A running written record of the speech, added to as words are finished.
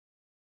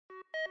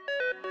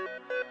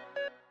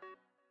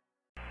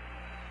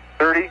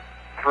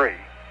33,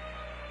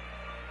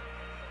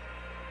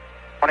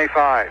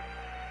 25,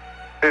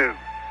 2,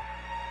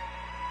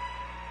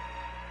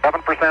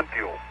 7%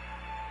 fuel,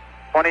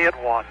 20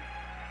 at 1,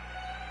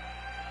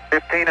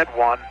 15 at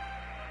 1,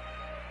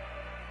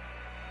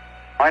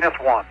 minus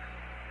 1,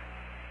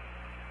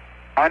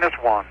 minus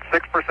 1,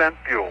 6%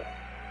 fuel,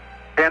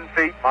 10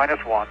 feet,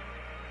 minus 1,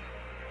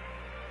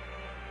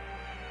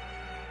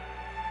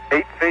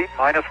 8 feet,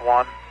 minus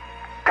 1,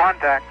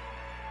 contact.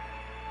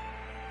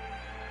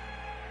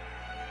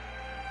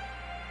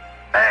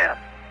 Man.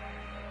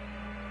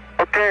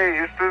 Okay,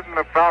 Houston,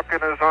 the Falcon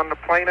is on the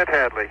plane at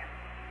Hadley.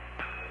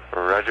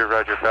 Roger,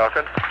 Roger,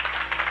 Falcon.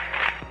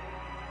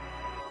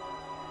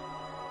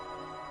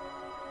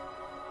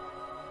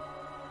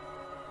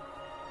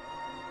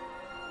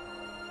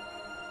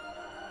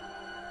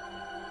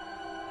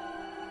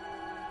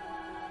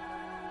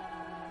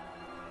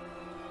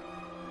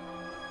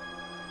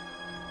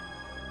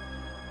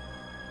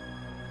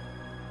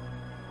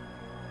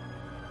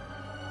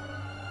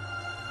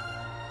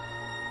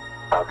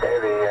 Okay,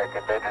 the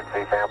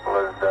contingency sample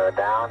is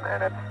down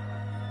and it's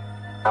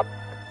up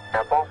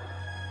sample.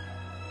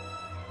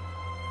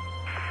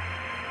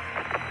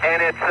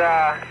 And it's,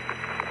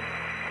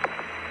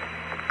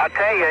 I'll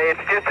tell you, it's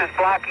just as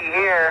blocky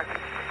here.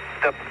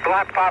 The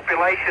block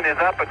population is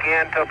up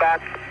again to about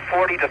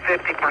 40 to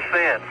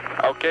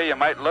 50%. Okay, you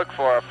might look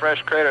for a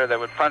fresh crater that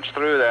would punch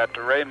through that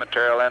array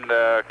material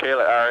into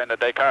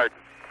Descartes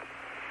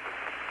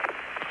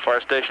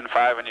for Station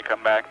 5 when you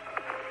come back.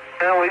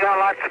 Well, we got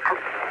lots of...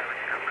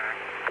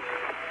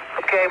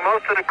 Okay,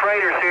 most of the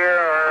craters here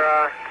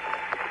are,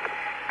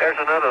 there's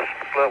another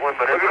split one,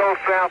 but Look at old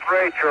South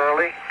Ray,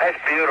 Charlie. that's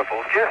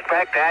beautiful. Just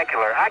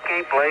spectacular. I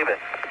can't believe it.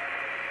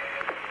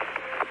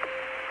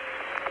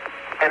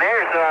 And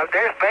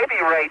there's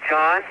Baby Ray,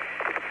 John.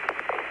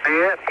 See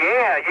it?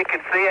 Yeah, you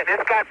can see it.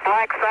 It's got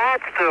black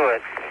sides to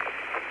it.